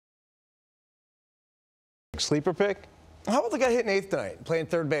Sleeper pick? How about the guy hitting eighth tonight, playing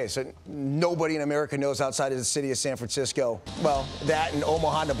third base? Nobody in America knows outside of the city of San Francisco. Well, that and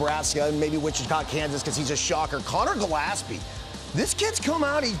Omaha, Nebraska, and maybe Wichita, Kansas, because he's a shocker. Conor Gillaspie. This kid's come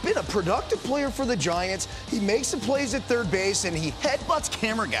out. He's been a productive player for the Giants. He makes some plays at third base, and he headbutts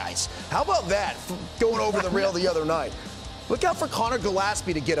camera guys. How about that, going over the rail the other night? Look out for Conor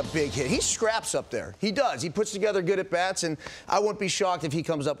Gillaspie to get a big hit. He scraps up there. He does. He puts together good at-bats, and I wouldn't be shocked if he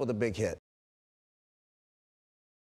comes up with a big hit.